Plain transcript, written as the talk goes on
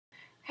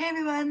Hey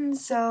everyone,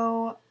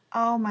 so,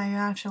 oh my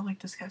gosh, I look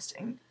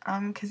disgusting,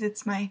 because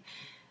it's my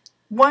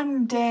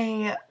one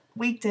day,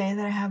 weekday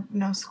that I have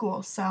no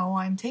school, so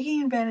I'm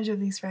taking advantage of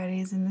these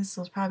Fridays, and this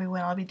is probably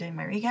when I'll be doing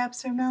my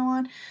recaps from now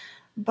on,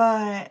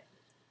 but,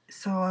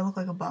 so I look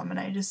like a bum, and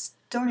I just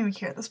don't even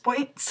care at this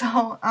point,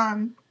 so,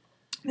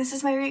 this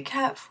is my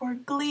recap for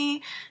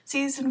Glee,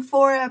 Season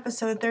 4,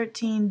 Episode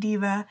 13,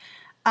 Diva.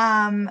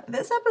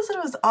 This episode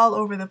was all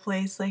over the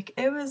place, like,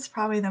 it was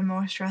probably the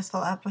most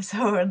stressful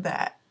episode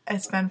that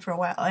it's been for a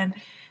while, and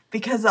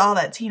because of all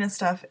that Tina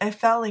stuff, I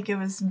felt like it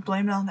was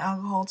blamed on the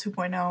alcohol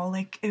 2.0,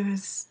 like, it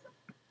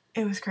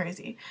was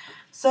crazy.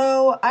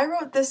 So, I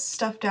wrote this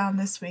stuff down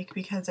this week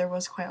because there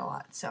was quite a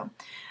lot, so.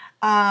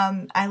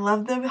 I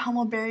love the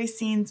Humbleberry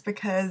scenes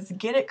because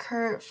get it,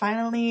 Kurt,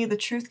 finally the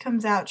truth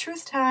comes out,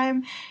 truth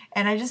time,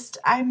 and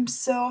I'm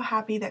so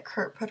happy that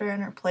Kurt put her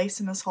in her place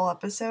in this whole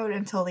episode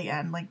until the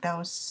end, like that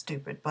was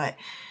stupid, but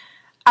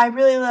I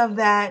really love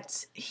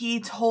that he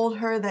told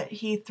her that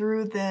he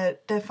threw the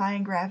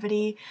Defying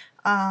Gravity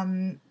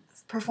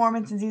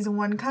performance in season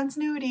 1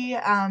 continuity.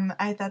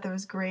 I thought that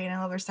was great, and I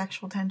love her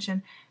sexual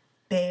tension.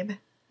 Babe.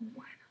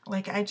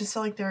 Like, I just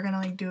felt like they were gonna,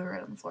 like, do it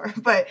right on the floor.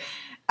 But,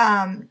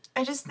 I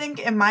just think,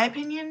 in my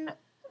opinion,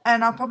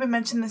 and I'll probably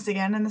mention this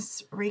again in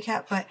this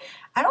recap, but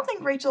I don't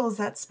think Rachel is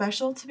that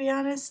special, to be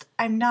honest.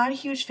 I'm not a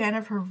huge fan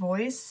of her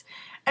voice,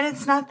 and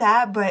it's not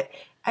that, but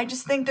I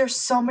just think there's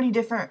so many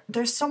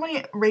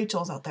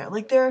Rachels out there.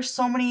 Like, there are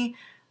so many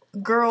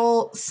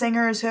girl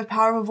singers who have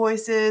powerful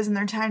voices and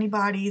their tiny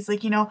bodies,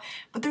 like, you know,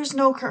 but there's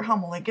no Kurt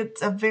Hummel. Like,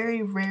 it's a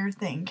very rare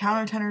thing.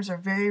 Countertenors are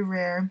very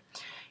rare.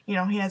 You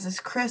know, he has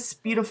this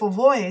crisp, beautiful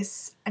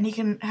voice, and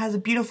has a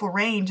beautiful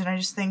range, and I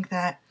just think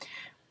that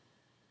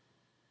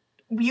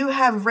you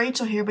have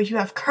Rachel here, but you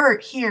have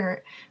Kurt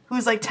here,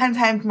 who's like 10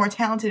 times more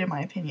talented in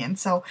my opinion,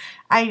 so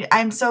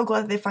I'm so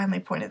glad they finally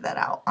pointed that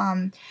out.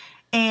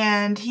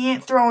 And he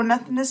ain't throwing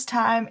nothing this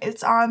time,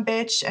 it's on,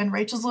 bitch, and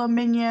Rachel's little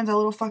minions are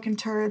little fucking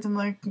turds, and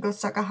like, go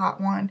suck a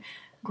hot one.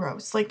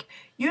 Gross. Like,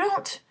 you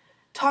don't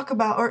talk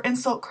about or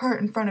insult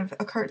Kurt in front of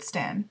a Kurt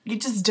stan. You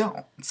just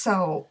don't.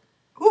 So,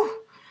 whew.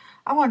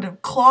 I wanted to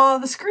claw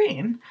the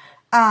screen.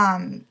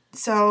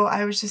 So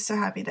I was just so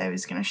happy that he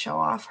was gonna show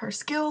off her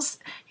skills.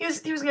 He was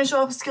gonna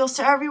show off his skills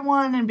to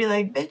everyone and be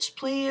like, bitch,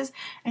 please.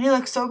 And he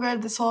looked so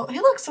good he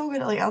looked so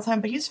good like all the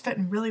time, but he's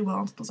fitting really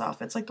well into those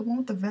outfits. Like the one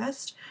with the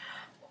vest.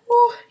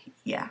 Woo.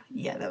 Yeah,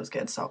 that was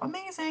good. So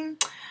amazing.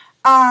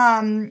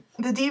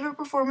 The Diva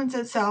performance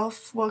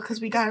itself, well,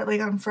 because we got it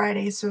like on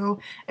Friday, so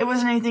it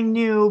wasn't anything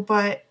new,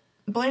 but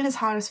Blaine is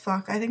hot as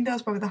fuck. I think that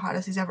was probably the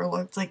hottest he's ever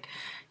looked, like,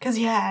 because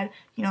he had,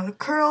 you know, the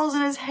curls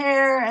in his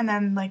hair, and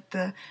then, like,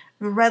 the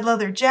red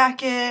leather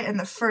jacket, and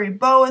the furry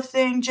boa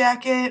thing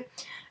jacket,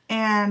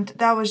 and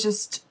that was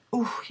just,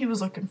 ooh, he was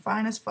looking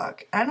fine as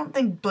fuck. I don't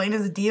think Blaine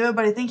is a diva,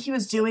 but I think he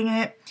was doing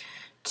it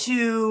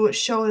to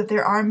show that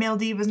there are male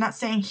divas, not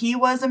saying he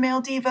was a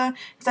male diva,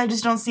 because I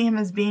just don't see him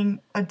as being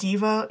a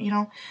diva, you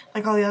know,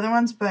 like all the other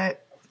ones,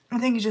 but I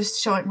think he's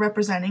just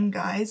representing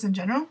guys in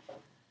general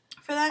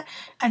for that,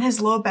 and his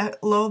low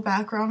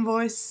background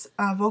voice,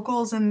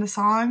 vocals in the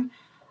song,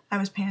 I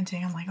was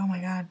panting. I'm like, oh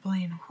my god,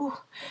 Blaine, whew.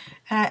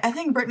 And I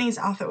think Brittany's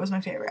outfit was my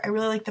favorite. I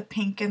really liked the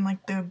pink and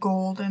like the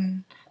gold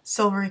and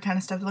silvery kind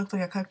of stuff. It looked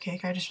like a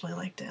cupcake. I just really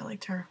liked it. I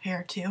liked her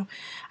hair too.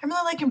 I'm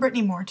really liking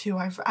Brittany more too.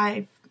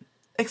 I've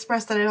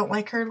expressed that I don't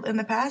like her in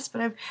the past,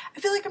 but I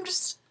feel like I'm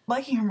just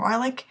liking her more.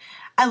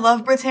 I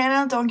love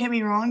Brittana, don't get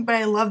me wrong, but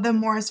I love them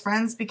more as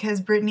friends because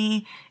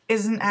Brittany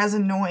isn't as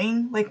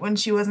annoying like when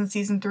she was in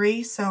season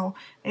 3, so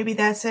maybe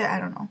that's it, I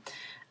don't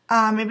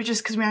know. Maybe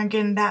just because we aren't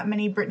getting that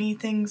many Brittany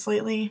things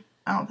lately,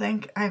 I don't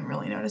think. I haven't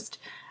really noticed.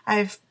 I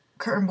have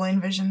Kurt and Blaine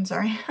vision,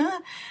 sorry.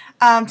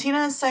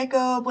 Tina is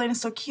psycho, Blaine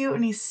is so cute,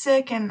 and he's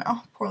sick, and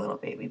oh, poor little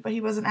baby, but he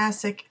wasn't as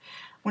sick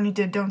when he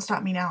did Don't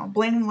Stop Me Now.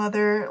 Blaine and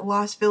Leather,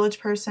 Lost Village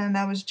Person,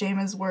 that was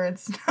Jama's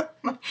words.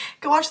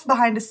 Go watch the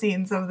behind the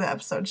scenes of the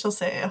episode. She'll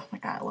say, oh my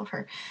god, I love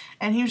her.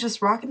 And he was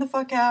just rocking the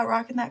fuck out,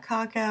 rocking that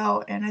cock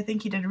out, and I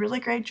think he did a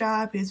really great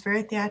job. He was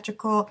very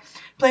theatrical,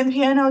 playing the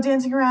piano,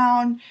 dancing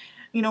around,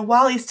 you know,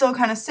 while he's still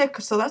kind of sick,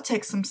 so that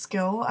takes some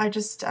skill.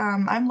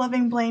 I'm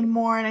loving Blaine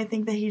more, and I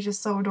think that he's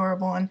just so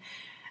adorable and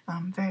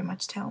very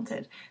much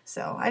talented.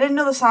 So, I didn't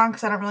know the song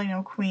because I don't really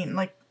know Queen.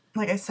 Like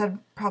I said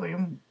probably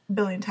a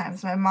billion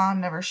times, my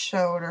mom never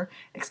showed or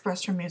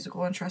expressed her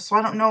musical interest, so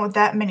I don't know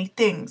that many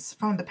things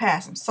from the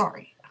past. I'm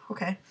sorry,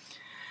 okay?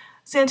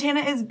 Santana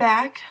is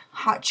back,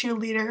 hot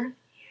cheerleader.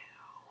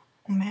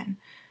 Yeah. Oh man.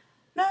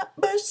 Not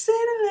but city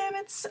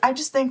limits. I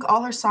just think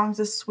all her songs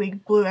this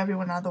week blew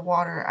everyone out of the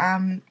water.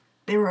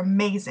 They were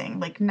amazing.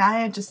 Like,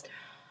 Naya, just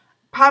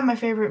probably my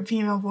favorite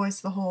female voice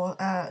of the whole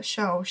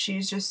show.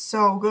 She's just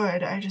so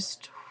good.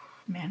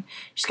 Man.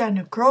 She's got a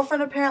new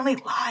girlfriend, apparently.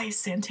 Lies,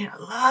 Santana,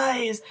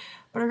 lies.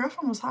 But her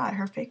girlfriend was hot,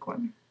 her fake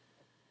one.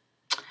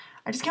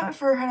 I just can't wait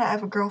for her to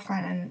have a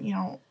girlfriend and, you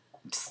know,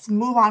 just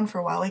move on for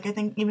a while. Like, I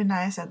think even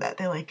Naya said that.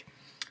 They, like,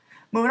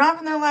 moving on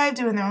from their life,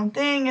 doing their own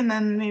thing, and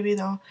then maybe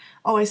they'll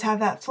always have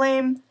that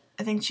flame.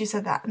 I think she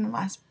said that in the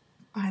last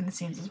behind the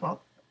scenes as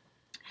well.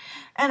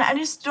 And I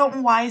just don't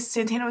know why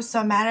Santana was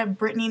so mad at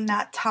Brittany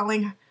not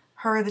telling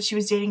her that she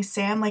was dating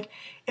Sam. Like,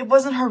 it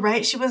wasn't her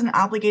right. She wasn't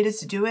obligated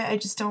to do it. I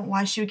just don't know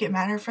why she would get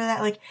mad at her for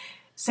that. Like,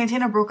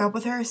 Santana broke up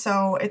with her,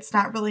 so it's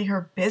not really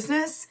her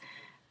business.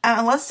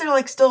 Unless they're,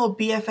 like, still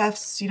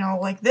BFFs, you know,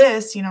 like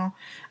this, you know.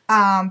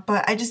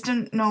 But I just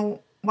didn't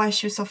know why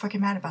she was so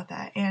fucking mad about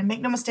that. And Make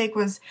No Mistake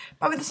was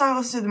probably the song I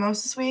listened to the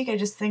most this week. I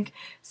just think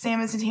Sam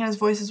and Santana's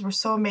voices were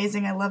so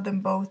amazing. I loved them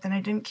both, and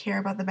I didn't care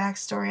about the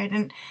backstory. I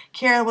didn't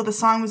care what the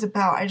song was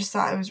about. I just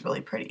thought it was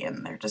really pretty,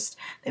 and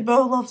they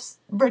both love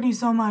Brittany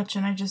so much,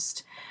 and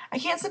I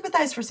can't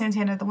sympathize for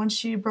Santana, the one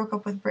she broke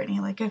up with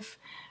Brittany. Like, if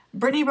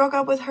Brittany broke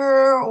up with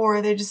her,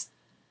 or they just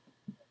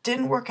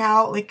didn't work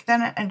out, like,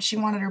 then, and she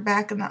wanted her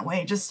back in that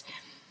way,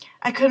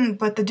 I couldn't,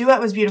 but the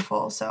duet was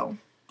beautiful, so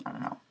I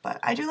don't know. But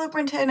I do love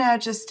Brittany.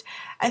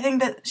 I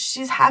think that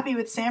she's happy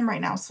with Sam right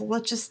now, so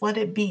let's just let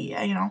it be.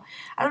 You know,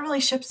 I don't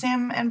really ship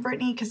Sam and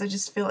Brittany because I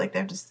just feel like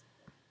they're just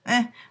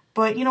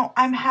but, you know,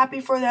 I'm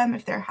happy for them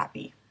if they're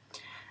happy.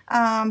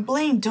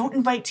 Blaine, don't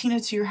invite Tina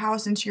to your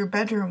house, into your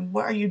bedroom.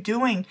 What are you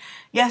doing?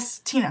 Yes,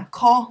 Tina,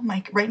 call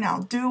Mike right now.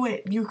 Do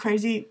it, you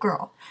crazy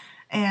girl.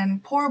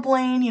 And poor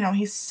Blaine, you know,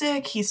 he's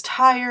sick, he's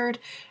tired,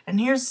 and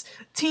here's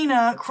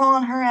Tina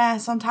crawling her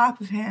ass on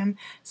top of him,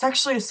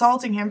 sexually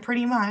assaulting him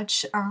pretty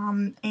much.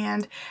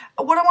 And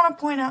what I want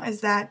to point out is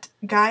that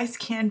guys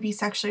can be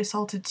sexually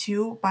assaulted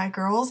too by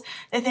girls.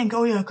 They think,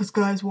 oh yeah, because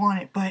guys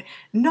want it, but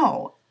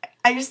no.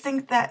 I just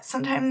think that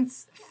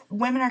sometimes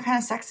women are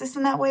kind of sexist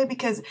in that way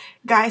because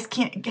guys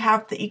can't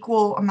have the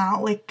equal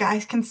amount. Like,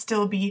 guys can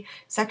still be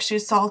sexually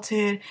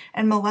assaulted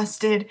and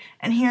molested.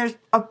 And here's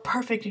a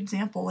perfect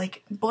example.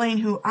 Like, Blaine,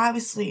 who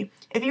obviously,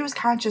 if he was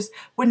conscious,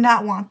 would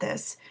not want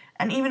this.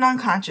 And even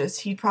unconscious,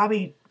 he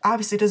probably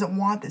obviously doesn't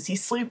want this.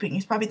 He's sleeping.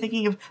 He's probably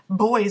thinking of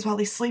boys while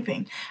he's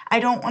sleeping. I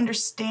don't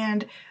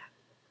understand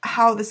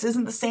how this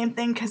isn't the same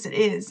thing, because it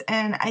is.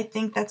 And I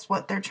think that's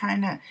what they're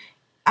trying to...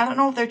 I don't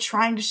know if they're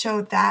trying to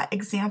show that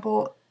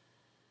example,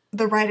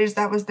 the writers,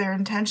 that was their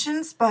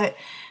intentions, but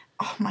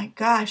oh my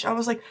gosh, I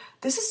was like,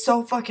 this is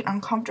so fucking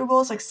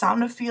uncomfortable. It's like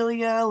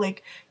somnophilia,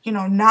 like, you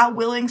know, not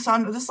willing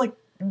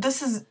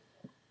this is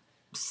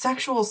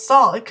sexual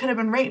assault. It could have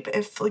been rape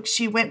if, like,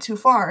 she went too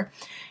far.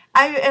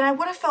 I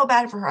would have felt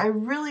bad for her. I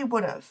really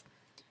would have.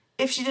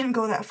 If she didn't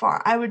go that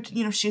far. I would,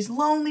 you know, she's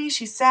lonely,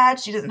 she's sad,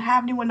 she doesn't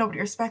have anyone, nobody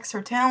respects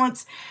her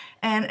talents,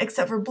 and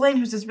except for Blaine,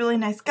 who's this really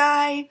nice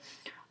guy,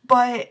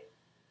 but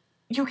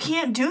you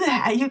can't do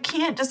that. You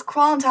can't just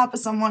crawl on top of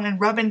someone and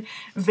rubbing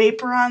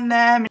vapor on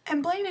them.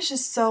 And Blaine is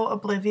just so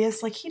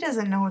oblivious. Like, he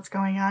doesn't know what's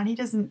going on. He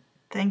doesn't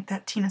think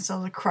that Tina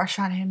still has a crush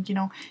on him. You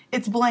know,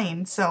 it's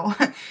Blaine. So,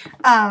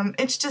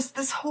 it's just,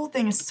 this whole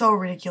thing is so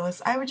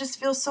ridiculous. I would just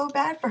feel so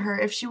bad for her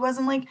if she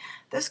wasn't like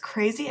this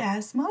crazy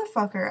ass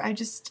motherfucker.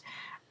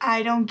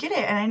 I don't get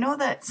it. And I know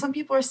that some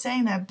people are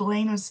saying that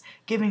Blaine was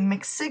giving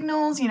mixed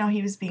signals. You know,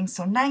 he was being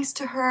so nice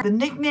to her. The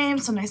nickname,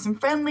 so nice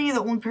and friendly. The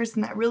only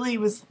person that really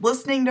was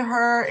listening to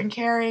her and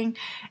caring.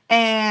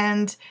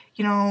 And,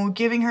 you know,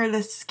 giving her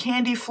this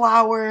candy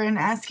flower and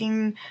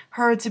asking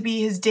her to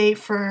be his date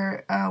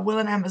for Will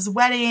and Emma's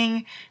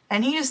wedding.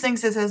 And he just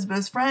thinks this as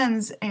best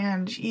friends.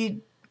 And she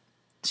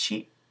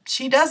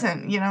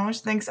doesn't, you know,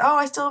 she thinks, oh,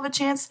 I still have a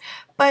chance.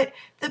 But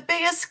the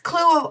biggest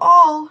clue of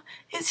all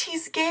is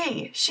he's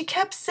gay. She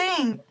kept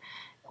saying,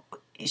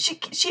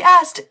 she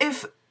asked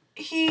if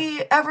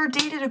he ever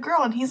dated a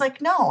girl, and he's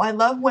like, no, I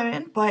love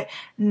women, but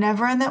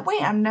never in that way.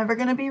 I'm never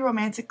going to be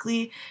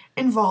romantically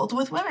involved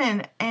with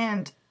women.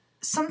 And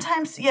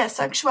sometimes, yes,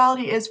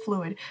 sexuality is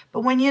fluid,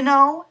 but when you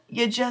know,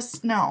 you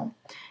just know.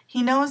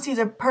 He knows he's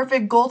a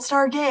perfect gold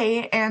star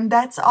gay, and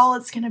that's all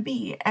it's going to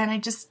be. And I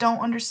just don't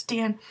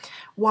understand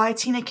why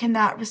Tina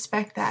cannot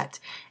respect that.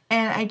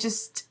 And I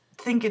just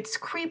think it's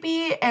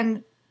creepy,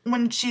 and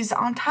when she's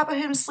on top of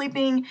him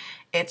sleeping,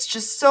 it's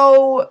just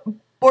so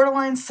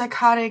borderline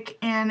psychotic,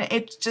 and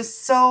it's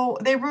just so...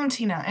 They ruined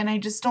Tina, and I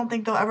just don't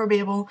think they'll ever be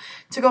able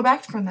to go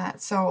back from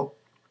that. So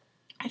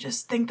I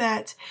just think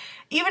that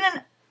even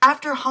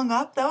after Hung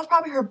Up, that was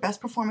probably her best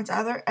performance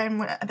ever,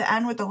 and at the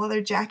end with the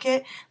leather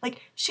jacket,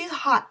 like, she's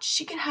hot.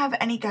 She can have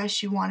any guy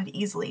she wanted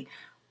easily.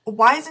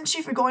 Why isn't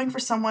she going for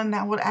someone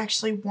that would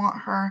actually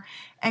want her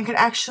and could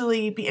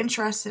actually be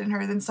interested in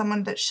her than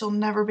someone that she'll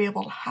never be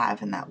able to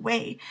have in that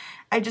way?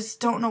 I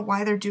just don't know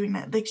why they're doing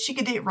that. Like, she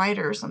could date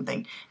Ryder or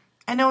something.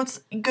 I know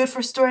it's good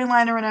for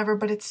storyline or whatever,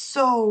 but it's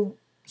so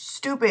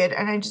stupid,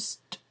 and I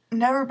just...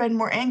 never been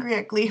more angry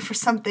at Glee for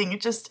something.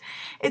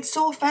 It's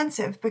so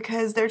offensive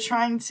because they're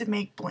trying to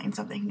make Blaine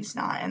something he's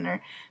not, and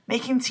they're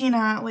making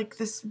Tina like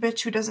this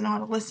bitch who doesn't know how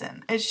to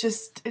listen.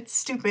 It's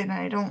stupid, and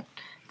I don't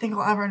think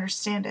I'll ever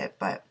understand it.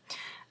 But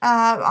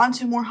on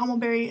to more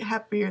Humbleberry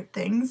happier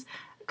things.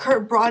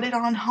 Kurt brought it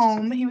on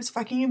home. He was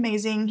fucking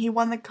amazing. He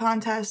won the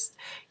contest.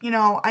 You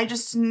know, I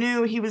just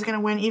knew he was going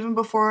to win even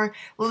before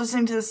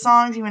listening to the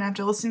songs, even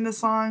after listening to the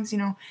songs. You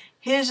know,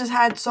 his just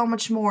had so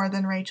much more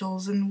than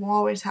Rachel's, and will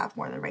always have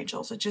more than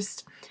Rachel's.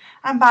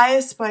 I'm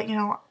biased, but, you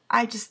know,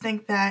 I just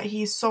think that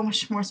he's so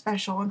much more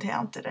special and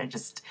talented.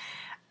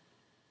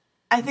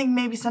 I think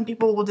maybe some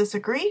people will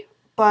disagree,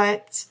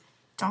 but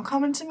don't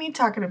come into me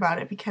talking about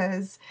it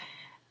because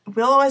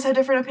we'll always have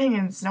different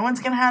opinions. No one's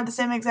going to have the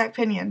same exact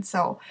opinion.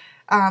 So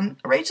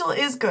Rachel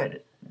is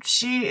good.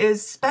 She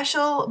is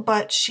special,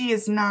 but she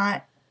is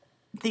not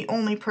the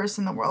only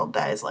person in the world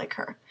that is like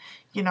her.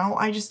 You know,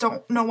 I just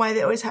don't know why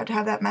they always have to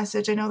have that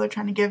message. I know they're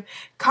trying to give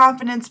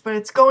confidence, but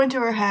it's going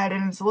to her head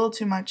and it's a little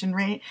too much. And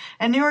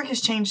New York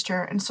has changed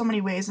her in so many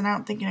ways, and I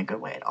don't think in a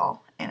good way at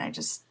all. And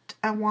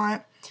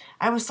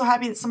I was so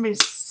happy that somebody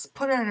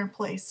put her in her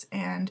place.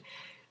 And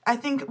I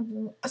think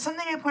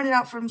something I pointed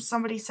out from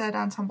somebody said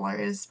on Tumblr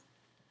is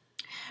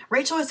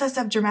Rachel always has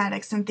to have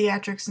dramatics and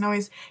theatrics and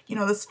always, you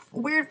know, this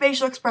weird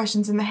facial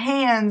expressions and the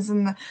hands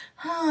and the,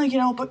 you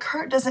know, but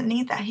Kurt doesn't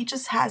need that. He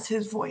just has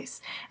his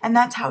voice. And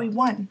that's how he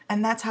won.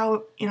 And that's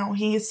how, you know,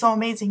 he is so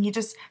amazing. He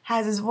just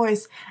has his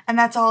voice. And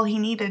that's all he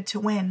needed to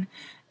win.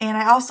 And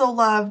I also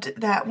loved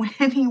that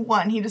when he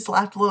won, he just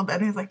laughed a little bit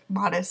and he was like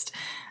modest.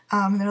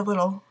 Their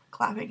little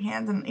clapping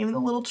hands, and even the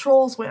little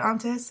trolls went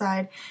onto his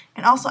side.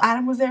 And also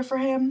Adam was there for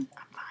him.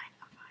 I'm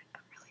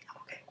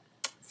okay.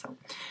 So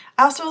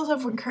I also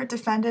love when Kurt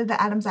defended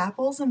the Adam's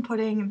apples and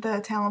putting the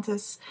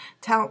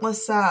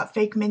talentless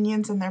fake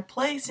minions in their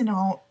place. You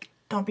know,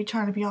 don't be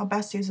trying to be all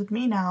besties with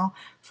me now,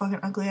 fucking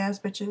ugly ass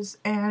bitches.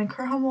 And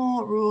Kurt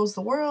Hummel rules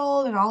the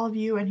world and all of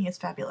you, and he is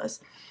fabulous.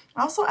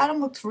 Also, Adam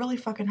looked really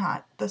fucking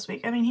hot this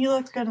week. I mean, he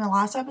looked good in the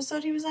last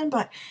episode he was in,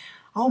 but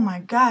oh my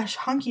gosh,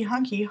 hunky.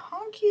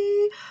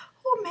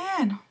 Oh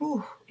man,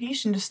 ooh, he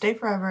should just stay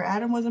forever.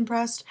 Adam was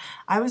impressed.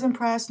 I was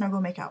impressed. Now go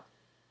make out.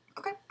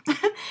 Okay.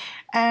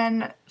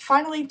 And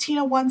finally,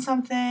 Tina won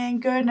something.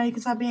 Good. Now you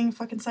can stop being a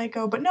fucking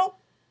psycho. But nope.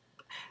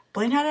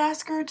 Blaine had to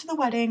ask her to the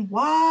wedding.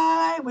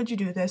 Why would you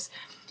do this?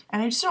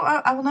 And I just don't,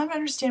 I will never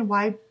understand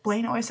why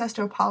Blaine always has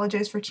to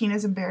apologize for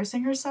Tina's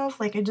embarrassing herself.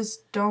 Like, I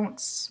just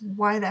don't,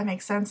 why that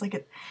makes sense.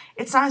 Like,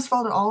 it's not his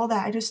fault at all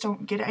that I just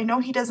don't get it. I know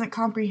he doesn't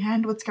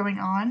comprehend what's going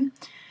on,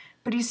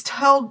 but he's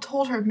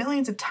told her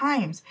millions of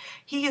times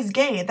he is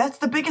gay. That's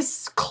the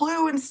biggest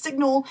clue and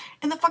signal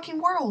in the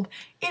fucking world.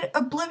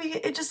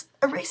 It just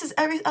erases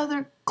every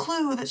other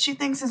clue that she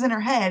thinks is in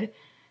her head.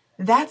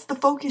 That's the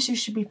focus you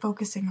should be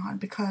focusing on,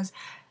 because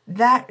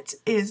that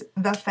is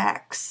the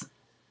facts.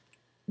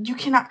 You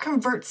cannot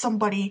convert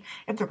somebody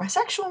if they're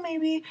bisexual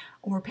maybe,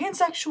 or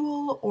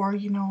pansexual, or,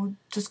 you know,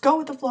 just go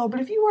with the flow.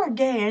 But if you are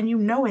gay and you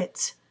know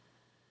it,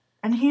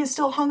 and he is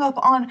still hung up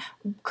on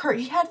Kurt.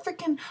 He had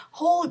freaking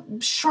whole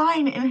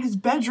shrine in his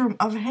bedroom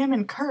of him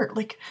and Kurt.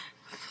 Like,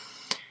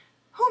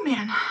 oh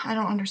man, I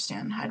don't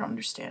understand.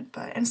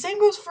 But, and same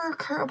goes for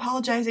Kurt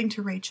apologizing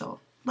to Rachel.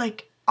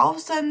 Like, all of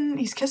a sudden,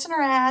 he's kissing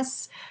her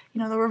ass.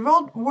 You know, the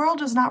world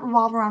does not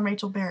revolve around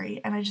Rachel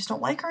Berry. And I just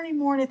don't like her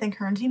anymore. And I think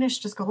her and Tina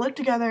should just go live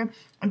together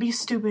and be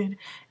stupid.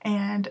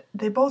 And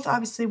they both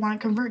obviously want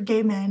to convert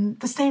gay men.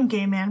 The same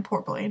gay man,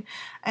 poor Blaine.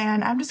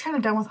 And I'm just kind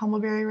of done with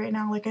Humbleberry right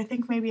now. Like, I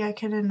think maybe I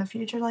could in the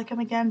future like him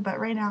again. But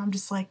right now, I'm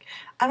just like,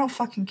 I don't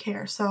fucking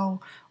care.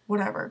 So,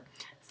 whatever.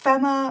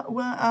 Finn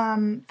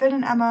and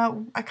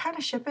Emma, I kind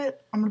of ship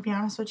it. I'm going to be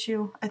honest with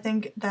you. I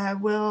think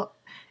that Will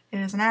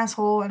is an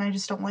asshole. And I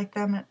just don't like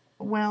them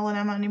Will and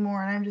Emma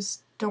anymore, and I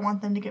just don't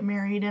want them to get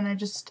married, and I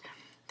just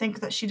think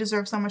that she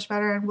deserves so much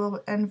better,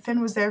 and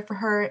Finn was there for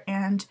her,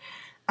 and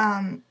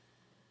I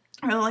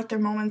really like their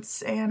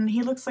moments, and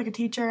he looks like a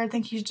teacher. I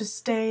think he should just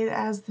stay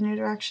as the New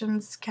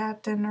Directions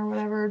captain or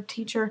whatever,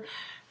 teacher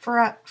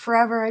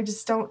forever. I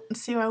just don't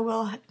see why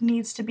Will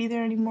needs to be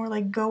there anymore.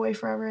 Like, go away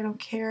forever, I don't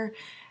care.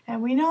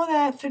 And we know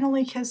that Finn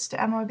only kissed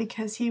Emma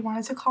because he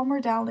wanted to calm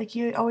her down like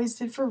he always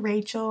did for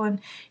Rachel, and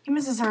he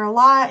misses her a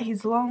lot.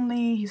 He's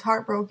lonely, he's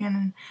heartbroken,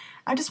 and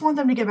I just want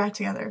them to get back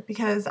together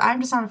because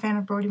I'm just not a fan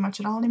of Brody much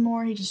at all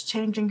anymore. He's just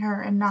changing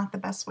her in not the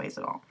best ways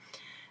at all.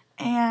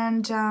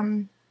 And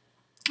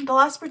the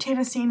last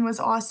Britannia scene was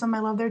awesome. I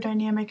love their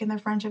dynamic and their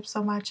friendship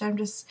so much. I'm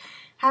just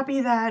happy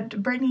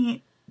that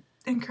Brittany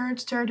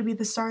encouraged her to be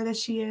the star that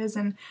she is,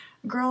 and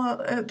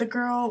the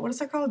girl, what is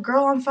that called?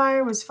 Girl on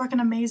Fire was fucking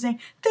amazing.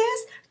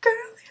 This girl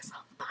is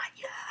on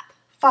fire.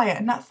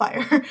 Fire, not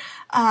fire.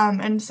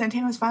 And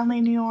Santana's finally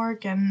in New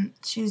York, and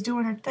she's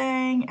doing her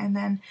thing, and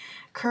then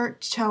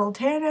Kurt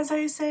Santana, as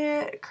I say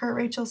it. Kurt,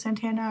 Rachel,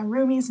 Santana,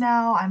 roomies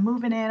now. I'm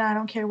moving in. I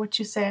don't care what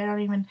you say. Not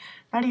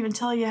even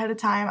tell you ahead of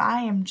time.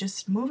 I am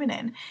just moving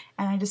in,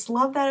 and I just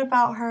love that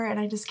about her, and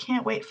I just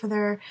can't wait for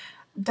their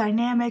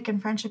dynamic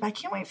and friendship. I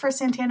can't wait for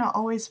Santana to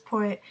always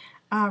put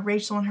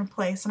Rachel in her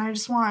place, and I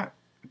just want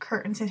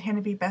Kurt and Santana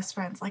to be best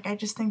friends. Like, I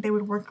just think they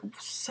would work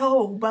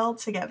so well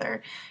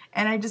together,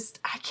 and I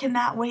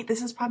cannot wait.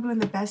 This is probably one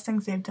of the best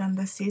things they've done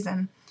this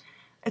season.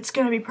 It's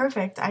gonna be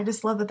perfect. I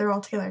just love that they're all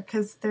together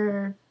because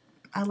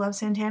I love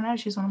Santana.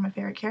 She's one of my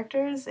favorite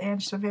characters,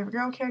 and she's my favorite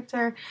girl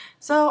character,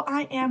 so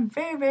I am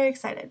very, very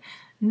excited.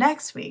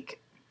 Next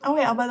week, by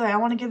the way, I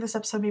want to give this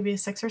episode maybe a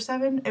 6 or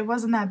 7. It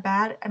wasn't that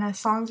bad, and the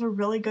songs were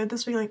really good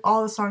this week. Like,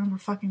 all the songs were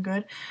fucking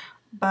good,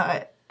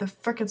 but the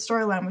frickin'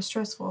 storyline was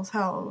stressful as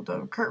hell.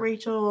 The Kurt,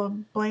 Rachel,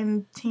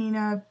 Blaine,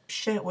 Tina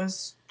shit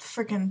was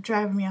frickin'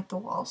 driving me up the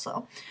wall,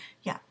 so,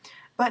 yeah.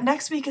 But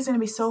next week is going to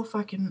be so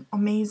fucking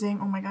amazing.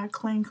 Oh my god,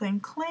 Klain, Klain,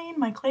 Klain.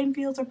 My Klain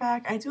fields are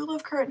back. I do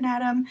love Kurt and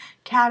Adam.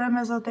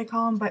 Cadam is what they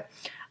call him, but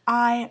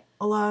I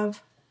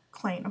love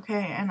Klain,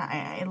 okay? And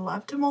I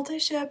love to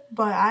multi-ship,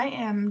 but I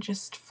am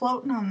just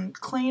floating on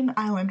Klain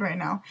Island right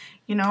now.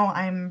 You know,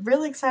 I'm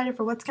really excited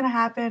for what's going to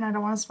happen. I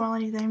don't want to spoil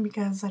anything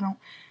because I don't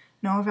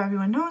know if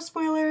everyone knows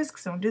spoilers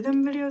because I don't do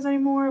them videos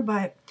anymore,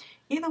 but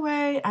either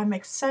way, I'm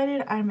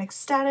excited, I'm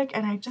ecstatic,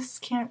 and I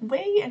just can't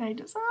wait, and I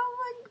just, oh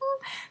my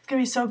god, it's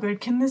gonna be so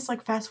good. Can this,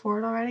 like, fast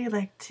forward already,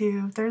 like,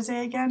 to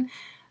Thursday again?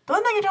 The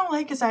one thing I don't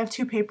like is I have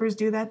 2 papers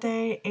due that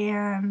day,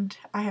 and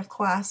I have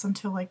class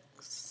until, like,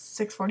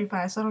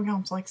 6:45, so I don't get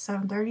home until, like,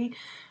 7:30,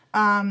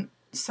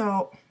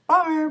 so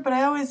bummer, but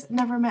I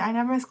never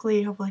miss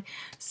Glee, hopefully.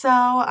 So,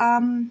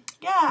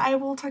 yeah, I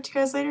will talk to you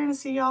guys later and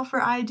see y'all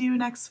for I Do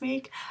next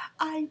week.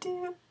 I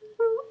do.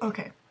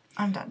 Okay,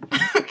 I'm done.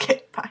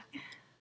 Okay, bye.